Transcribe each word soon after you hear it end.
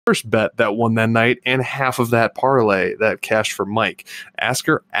first bet that won that night and half of that parlay that cashed for Mike.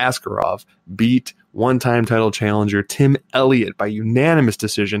 Askarov beat one-time title challenger Tim Elliott by unanimous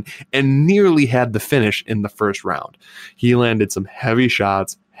decision and nearly had the finish in the first round. He landed some heavy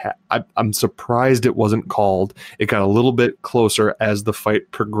shots. I'm surprised it wasn't called. It got a little bit closer as the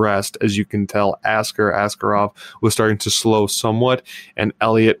fight progressed. As you can tell, Askarov was starting to slow somewhat, and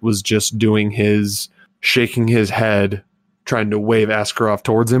Elliott was just doing shaking his head, trying to wave Askarov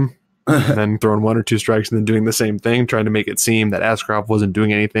towards him, and then throwing one or two strikes and then doing the same thing, trying to make it seem that Askarov wasn't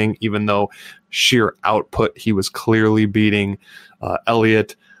doing anything, even though sheer output, he was clearly beating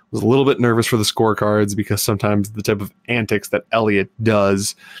Elliott. Was a little bit nervous for the scorecards because sometimes the type of antics that Elliott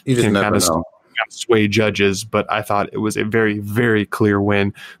does can kind of sway judges, but I thought it was a very, very clear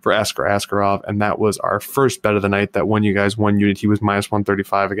win for Askarov, and that was our first bet of the night that won you guys 1 unit. He was minus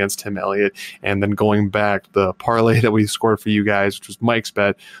 135 against Tim Elliott, and then going back, the parlay that we scored for you guys, which was Mike's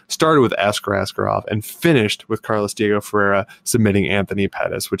bet, started with Askarov and finished with Carlos Diego Ferreira submitting Anthony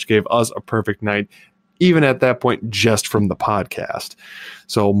Pettis, which gave us a perfect night, even at that point, just from the podcast.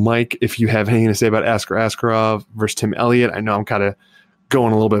 So, Mike, if you have anything to say about Askarov versus Tim Elliott, I know I'm kind of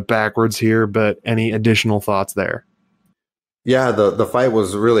going a little bit backwards here, but any additional thoughts there? Yeah, the fight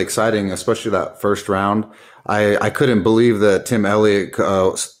was really exciting, especially that first round. I couldn't believe that Tim Elliott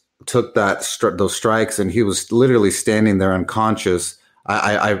took those strikes, and he was literally standing there unconscious.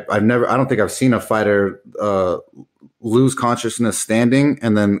 I don't think I've seen a fighter lose consciousness standing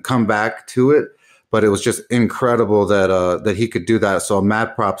and then come back to it. But it was just incredible that he could do that. So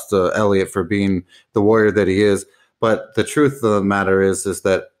mad props to Elliott for being the warrior that he is. But the truth of the matter is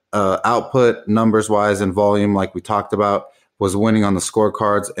that output, numbers-wise, and volume, like we talked about, was winning on the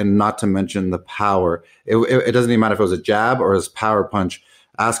scorecards, and not to mention the power. It doesn't even matter if it was a jab or his power punch.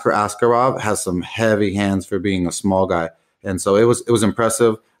 Askarov has some heavy hands for being a small guy. And so it was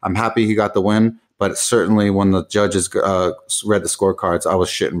impressive. I'm happy he got the win, but certainly when the judges read the scorecards, I was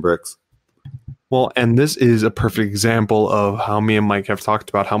shitting bricks. Well, and this is a perfect example of how me and Mike have talked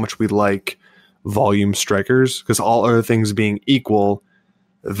about how much we like volume strikers, because all other things being equal,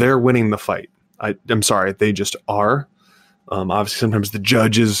 they're winning the fight. I'm sorry, they just are. Obviously, sometimes the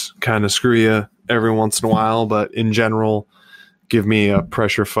judges kind of screw you every once in a while, but in general, give me a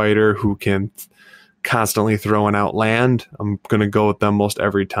pressure fighter who can constantly throw and outland. I'm going to go with them most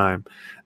every time.